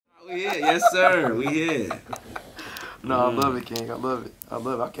Yeah, yes sir, we here. No, I love it, King. I love it. I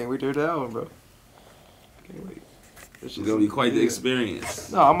love it. I can't wait to hear that album, bro. Can't wait. It's gonna be quite the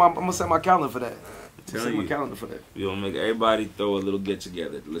experience. No, I'm gonna set my calendar for that. Set my calendar for that. We gonna make everybody throw a little get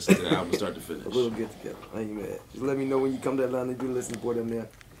together to listen to the album start to finish. A little get together. I ain't mad. Just let me know when you come to Atlanta. Do listen for them there.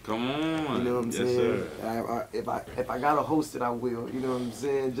 Come on. You know what I'm saying? Sir. If I gotta host it, I will. You know what I'm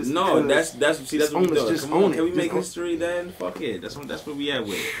saying? Just no, that's what we do. Come on, can we make just history then? Fuck it. That's what we at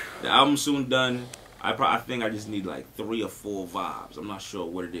with. The album's soon done. I think I just need like 3 or 4 vibes. I'm not sure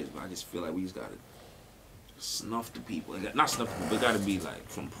what it is, but I just feel like we just gotta snuff the people. Not snuff the people, it gotta be like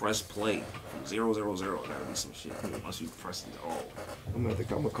from press play. From 000, gotta be some shit. Once you press it all. I'm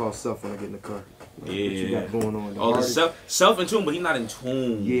gonna call Self when I get in the car. Like, yeah. What you got going on? The Self in tune, but he's not in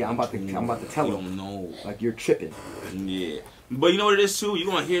tune. Yeah, I'm about to tell him. You don't know. Like you're tripping. Yeah. But you know what it is too? You're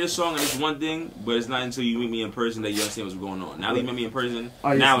gonna hear the song and it's one thing, but it's not until you meet me in person that you understand what's going on. Now that you met me in person,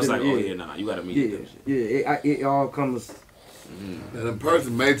 now it's like, oh yeah, nah, you gotta meet me. Yeah, it all comes. And in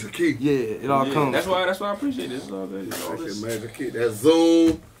person, major key. Yeah, it all comes. That's why I appreciate this. It's all good. That's major key. That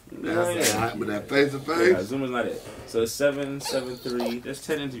Zoom. That's but that face to face. Yeah, Zoom is not it. So 773. There's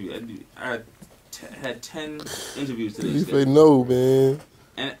 10 interviews. I had 10 interviews today. You say no, man.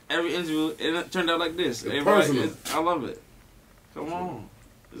 And every interview, it turned out like this. I love it. Come on,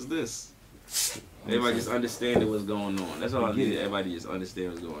 it's this. Everybody just understand what's going on. That's all I need. Everybody just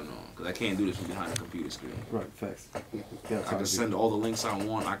understand what's going on. Because I can't do this from behind a computer screen. Right, facts. I can send all the links I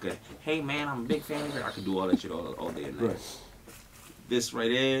want. I could, hey man, I'm a big fan of it. I could do all that shit all day and night. Right. This right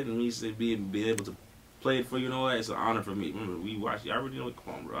here, and me be able to play it for you, know what? It's an honor for me. Remember, we watch. I already know.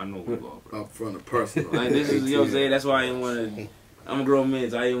 Come on, bro. I know we go, bro. Up front of personal. Like this is, you know what I'm saying? That's why I didn't want to. I'm a grown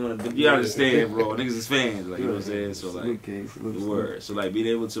man, so I didn't want to. You understand, bro? Niggas is fans, like you know what I'm saying. So like, the word. So like, being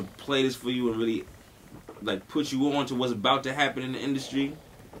able to play this for you and really like put you on to what's about to happen in the industry.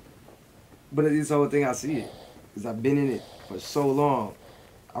 But it's the whole thing. I see it because I've been in it for so long.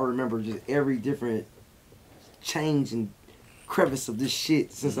 I remember just every different change and crevice of this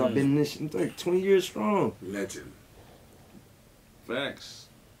shit since I've been in this shit. I'm like 20 years strong. Legend. Facts.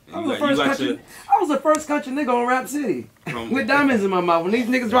 I was the first country nigga on Rap City with diamonds in my mouth. When these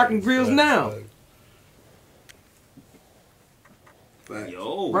niggas rocking grills now.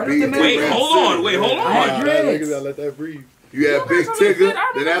 Yo, right hold on. I had dreads. Let that breathe. You had Big Tigger.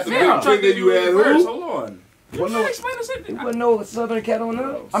 Then after Big Tigger, you had who? Hold on. There wasn't no Southern cat on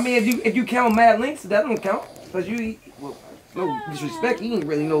there. I mean, if you count Mad Links, that don't count. Cause no disrespect, he ain't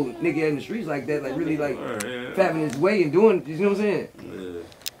really no nigga in the streets like that. Like really like fapping his way and doing. You know what I'm saying?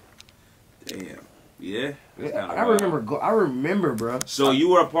 Damn. Yeah. I remember, bro. So you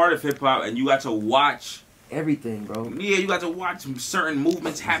were a part of hip hop and you got to watch everything, bro. Yeah, you got to watch certain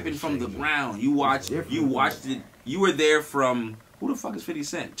movements happen from the ground. You watched it. You were there from who the fuck is 50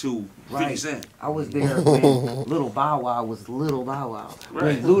 Cent to 50 Cent. I was there when Little Bow Wow was Little Bow Wow.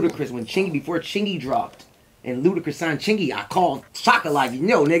 Right. When Ludacris, before Chingy dropped. And Ludacris signed Chingy, I called Shaka like,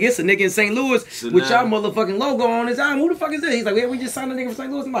 yo, nigga, it's a nigga in St. Louis with y'all motherfucking logo on his album. Who the fuck is that? He's like, yeah, we just signed a nigga from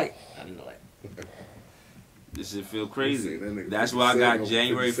St. Louis. I'm like, I didn't know that. This shit feel crazy. That's why I got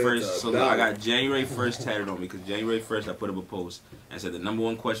January 1st. So I got January 1st tatted on me because January 1st I put up a post and said the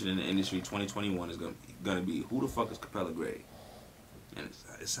 #1 question in the industry 2021 is gonna be who the fuck is Capella Gray? And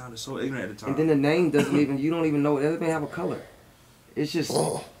it sounded so ignorant at the time. And then the name doesn't even, you don't even know, it doesn't even have a color. It's just...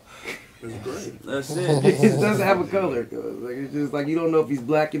 It's great. That's it. It doesn't have a color. Like, it's just like you don't know if he's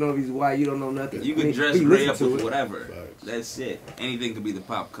black, you don't know if he's white, you don't know nothing. You can dress gray up with whatever. That's it. Anything could be the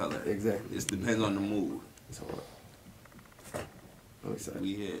pop color. Exactly. It depends on the mood. I'm excited.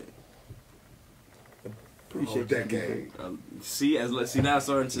 We here. Appreciate that game. See now it's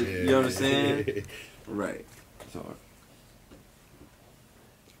starting to, you know what I'm saying? Right. It's hard.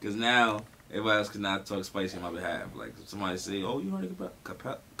 Because now everybody else can not talk spicy on my behalf. Like somebody say, "Oh, you heard about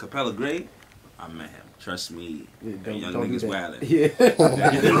Capella Gray?" I met him. Trust me. Yeah, young niggas wildin'. Yeah.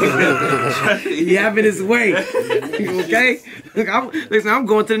 He having his way. Okay? Look, I'm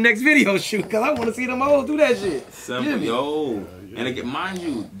going to the next video shoot because I want to see them all do that shit. Simple, yo. And again, mind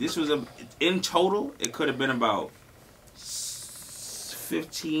you, this was in total, it could have been about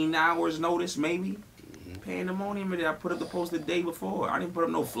 15 hours notice, maybe. Pandemonium, I put up the post the day before. I didn't put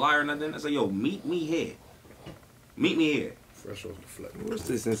up no flyer or nothing. I said, yo, meet me here. Meet me here. Fresh off the flight. What's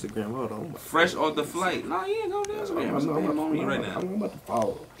this Instagram? Hold on. Fresh off the flight. No, you ain't go there. I'm right now. I'm about to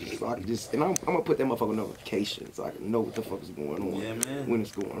follow. So I can just, and I'm going to put that motherfucker notification so I can know what the fuck is going on. Yeah, man. When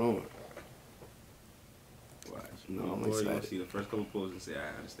it's going on. Watch. No, I'm excited. excited. See the first couple posts and say,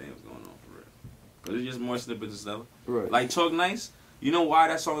 I understand what's going on for real. Because it's just more snippets and stuff. Right. Like Talk Nice. You know why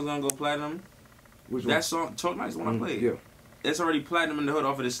that song is going to go platinum? Which that song, Talk Nice, the one I played. Yeah. it's already platinum in the hood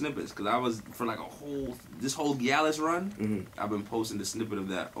off of the snippets. Cause I was for like this whole Gallus run. I've been posting the snippet of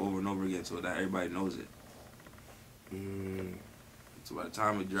that over and over again, so that everybody knows it. So by the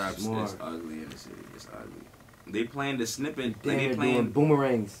time it drops, it's ugly in the city. It's ugly. They playing the snippet. Damn, they playing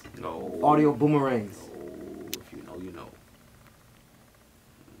boomerangs. No. Audio boomerangs. Oh, if you know, you know.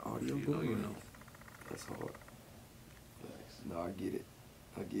 Audio boomerangs. You know. That's hard. No, I get it.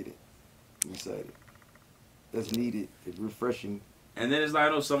 I'm excited. That's needed. It's refreshing. And then it's like, I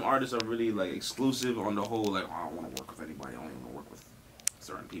know some artists are really like exclusive on the whole, like, oh, I don't want to work with anybody. I don't even want to work with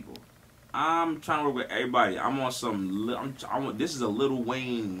certain people. I'm trying to work with everybody. I'm on some. This is a Lil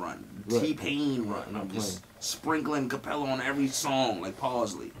Wayne run, right. T-Pain run. I'm just sprinkling Capella on every song, like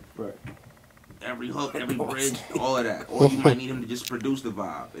Parsley. Right. Every hook, every bridge, all of that. Or you might need him to just produce the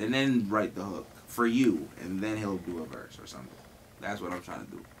vibe and then write the hook for you, and then he'll do a verse or something. That's what I'm trying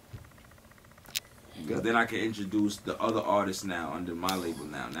to do. Because then I can introduce the other artists now under my label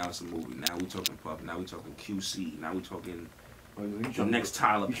now. Now it's a movie. Now we talking Puff. Now we talking QC. Now we talking the next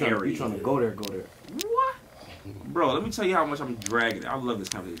Tyler Perry. You trying to go there? What? Bro, let me tell you how much I'm dragging it. I love this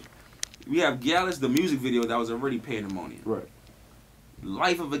conversation. We have Gallus, the music video that was already pandemonium. Right.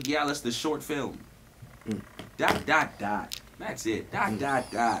 Life of a Gallus, the short film. ... That's it. ...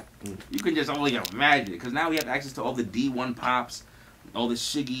 You can just only imagine. Because now we have access to all the D1 pops, all the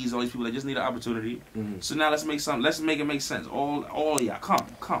shiggies, all these people that just need an opportunity. So now let's make it make sense. All y'all,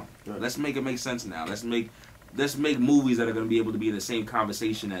 come. Right. Let's make it make sense now. Let's make movies that are going to be able to be in the same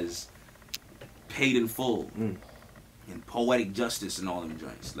conversation as Paid in Full and Poetic Justice and all them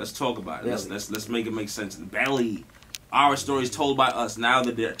joints. Let's talk about it. Let's make it make sense. Belly, our stories told by us. Now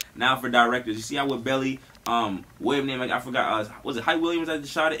for directors, you see how with Belly, wave name I forgot. Was it Hype Williams that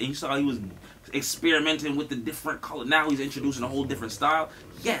shot it? And you saw he was experimenting with the different color. Now he's introducing a whole different style.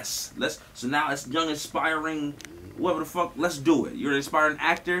 Yes, so now it's young, inspiring. Whatever the fuck, let's do it. You're an inspiring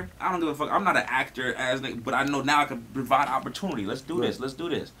actor. I don't give a fuck. I'm not an actor but I know now I can provide opportunity. Let's do this. Let's do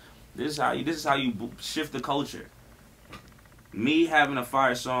this. This is how you shift the culture. Me having a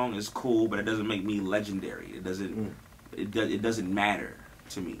fire song is cool, but it doesn't make me legendary. It doesn't matter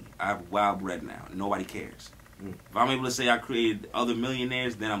to me. I have wild bread now. Nobody cares. If I'm able to say I created other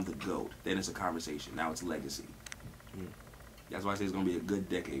millionaires, then I'm the GOAT. Then it's a conversation. Now it's legacy. That's why I say it's gonna be a good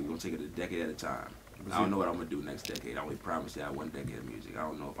decade. We're gonna take it a decade at a time. I don't know what I'm going to do next decade. I only promise you I have 1 decade of music. I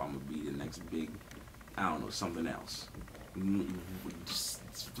don't know if I'm going to be the next big, I don't know, something else. Just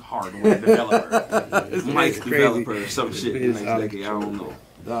hardware developer. Mic developer or some shit the next decade. I don't know.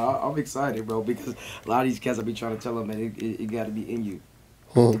 I'm excited, bro, because a lot of these cats I be trying to tell them, man, it got to be in you.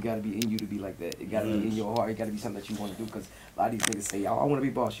 It got to be in you to be like that. It got to be in your heart. It got to be something that you want to do, because a lot of these niggas say, I want to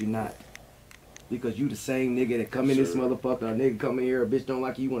be boss. You're not. Because you the same nigga that come in this motherfucker, a nigga come in here, a bitch don't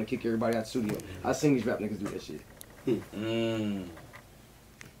like you want to kick everybody out the studio. I seen these rap niggas do that shit.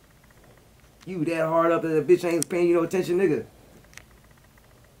 You that hard up that a bitch ain't paying you no attention, nigga.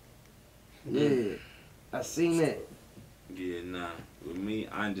 Yeah, I seen that. Yeah, nah. With me,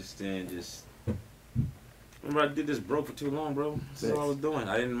 I understand just... Remember I did this broke for too long, bro. This is all I was doing.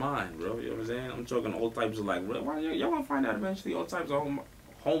 I didn't mind, bro. You know what I'm saying? I'm talking all types of like, y'all want to find out eventually all types of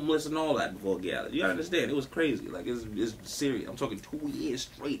homeless and all that before Gallus. You understand? It was crazy. Like, it's serious. I'm talking 2 years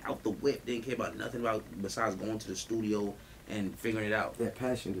straight out the whip. Didn't care about nothing besides going to the studio and figuring it out. That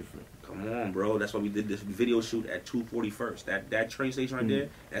passion different. Come on, bro. That's why we did this video shoot at 241st. That train station right there,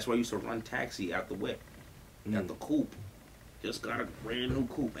 that's where I used to run taxi out the whip. Out the coupe. Just got a brand new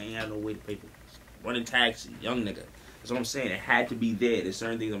coupe. Ain't had no way to pay for it. Running taxi. Young nigga. That's what I'm saying. It had to be there. There's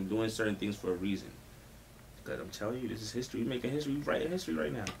certain things I'm doing certain things for a reason. Because I'm telling you, this is history. You're making history. You're writing history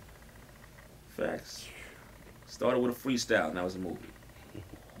right now. Facts. Started with a freestyle. Now it's a movie.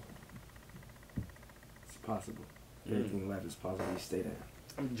 It's possible. Everything in life is possible. You stay there.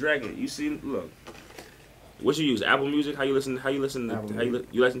 I'm dragging it. You see, look. What you use? Apple Music? How you listen to you listen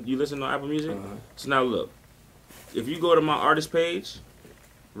to Apple Music? So now look. If you go to my artist page,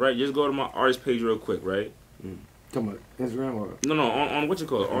 right? Just go to my artist page real quick, right? Come on, Instagram or no, on what you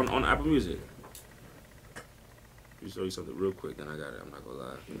call it? On Apple Music. Let me show you something real quick, then I got it. I'm not gonna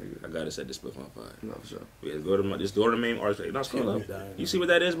lie. I gotta set this split on fire. No, for sure. Yeah, just go to the main artist page. Not scroll up. You see what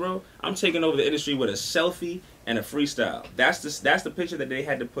that is, bro? I'm taking over the industry with a selfie and a freestyle. That's the picture that they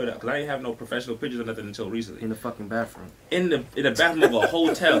had to put up, because I didn't have no professional pictures or nothing until recently. In the fucking bathroom. In the bathroom of a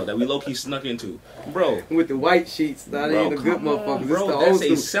hotel that we low key snuck into, bro. With the white sheets, not even the good motherfuckers. Bro, that's a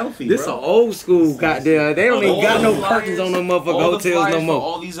selfie. This an old school goddamn. They don't even got no curtains on them motherfucking hotels no more.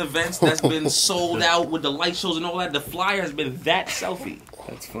 All these events that's been sold out with the light shows and all that, the flyer has been that selfie.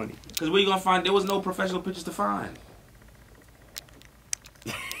 That's funny. Because where you gonna find? There was no professional pictures to find.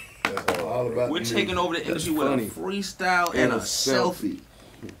 Oh all about We're the taking over the industry with funny. a freestyle and And a a selfie.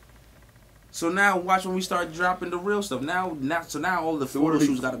 So now watch when we start dropping the real stuff. Now all the So what photo are these-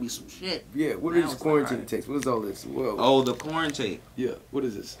 shoots got to be some shit. Yeah, what Now are these it's quarantine like, takes? What is all this? Whoa. Oh, the quarantine Yeah, what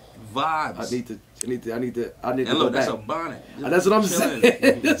is this? vibes. I need to and go look, back. that's a bonnet. That's what I'm Chilling.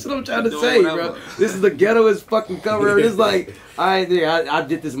 saying. That's what I'm trying to Doing say, whatever. bro. This is the ghettoest fucking cover. It's like I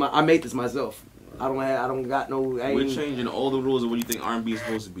did this. I made this myself. I don't got no. We're changing all the rules of what you think R&B is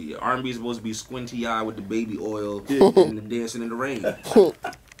supposed to be. R&B is supposed to be squinty eye with the baby oil and the dancing in the rain.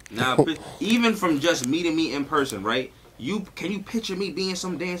 Now, even from just meeting me in person, right? Can you picture me being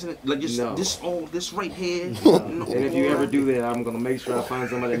some dancing like just No. this right here? No. And if you ever do that, I'm gonna make sure I find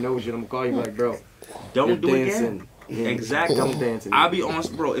somebody that knows you. And I'm gonna call you like, bro, Don't you're do it dancing. again. Yeah, Exactly. I'm dancing. I'll be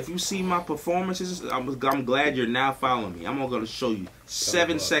honest, bro. If you see my performances, I'm glad you're now following me. I'm gonna show you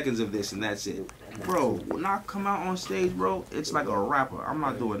 7 seconds of this, and that's it, bro. When I come out on stage, bro, it's like a rapper. I'm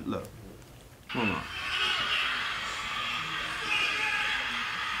not doing. Look, hold on.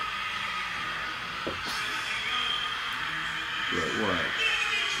 Yeah, what?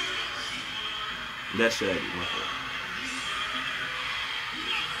 That's shaggy, my fault.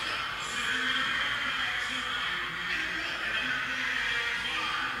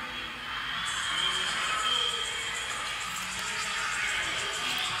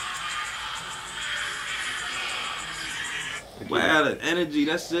 Wow, the energy,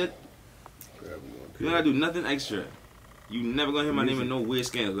 that's it. You don't gotta do nothing extra. You never gonna hear my name in no weird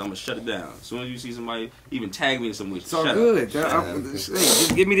scandals. I'm gonna shut it down. As soon as you see somebody even tag me in some way, It's all shut good. up. Shut up.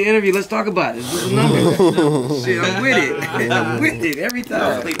 Just give me the interview. Let's talk about it. This is a number. Shit, I'm with it. I'm with it every I'll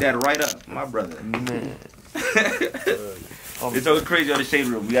time. take that right up, my brother. Man. It's always crazy on the shade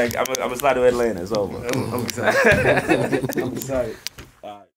room. I'm gonna slide to Atlanta. It's over. I'm excited. I'm excited.